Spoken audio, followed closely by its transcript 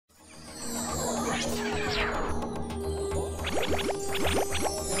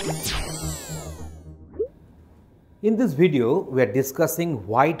In this video, we are discussing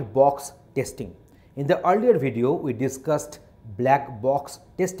white box testing. In the earlier video, we discussed black box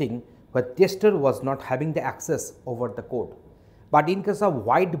testing where tester was not having the access over the code. But in case of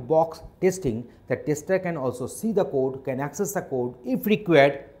white box testing, the tester can also see the code, can access the code. If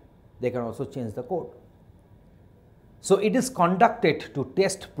required, they can also change the code. So it is conducted to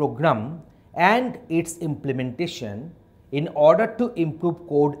test program and its implementation in order to improve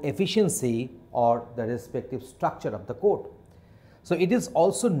code efficiency or the respective structure of the code. So it is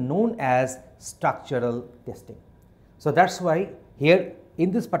also known as structural testing. So that's why here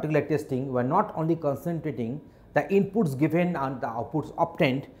in this particular testing, we are not only concentrating the inputs given and the outputs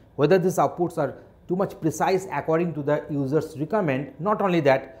obtained, whether these outputs are too much precise according to the user's requirement. Not only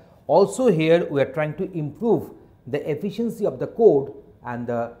that, also here we are trying to improve the efficiency of the code and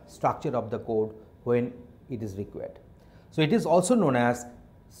the structure of the code when it is required. So it is also known as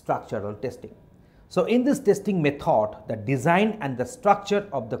structural testing. So in this testing method, the design and the structure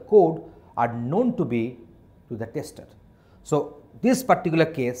of the code are known to be to the tester. So this particular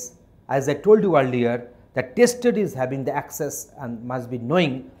case, as I told you earlier, the tester is having the access and must be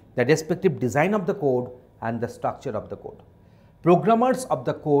knowing the respective design of the code and the structure of the code. Programmers of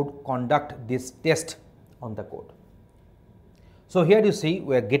the code conduct this test on the code. So here you see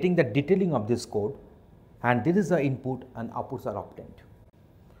we are getting the detailing of this code, and this is the input and outputs are obtained.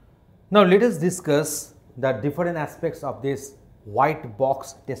 Now let us discuss the different aspects of this white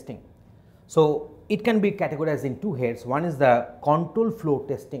box testing. So it can be categorized in two heads. One is the control flow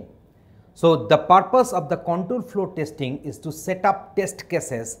testing. So the purpose of the control flow testing is to set up test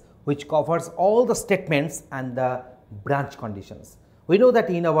cases which covers all the statements and the branch conditions. We know that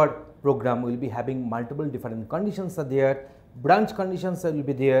in our program we will be having multiple different conditions are there, branch conditions will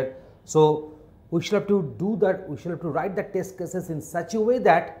be there. So we should have to do that, we should have to write the test cases in such a way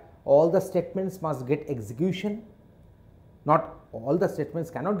that all the statements must get execution. Not all the statements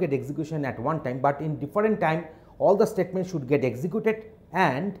cannot get execution at one time, but in different time all the statements should get executed,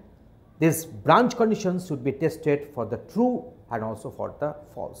 and these branch conditions should be tested for the true and also for the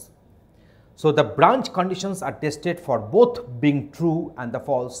false. So the branch conditions are tested for both being true and the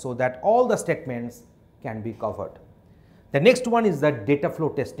false, so that all the statements can be covered. The next one is the data flow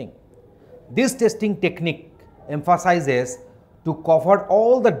testing. This testing technique emphasizes to cover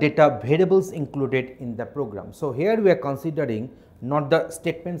all the data variables included in the program. So here we are considering not the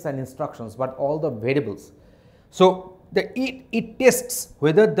statements and instructions, but all the variables. So it tests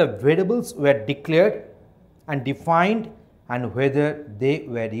whether the variables were declared and defined and whether they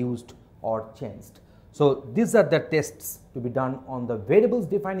were used or changed. So these are the tests to be done on the variables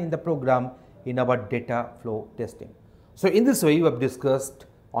defined in the program in our data flow testing. So in this way we have discussed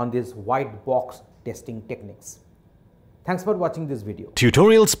on these white box testing techniques. Thanks for watching this video.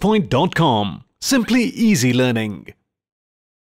 Tutorialspoint.com. Simply easy learning.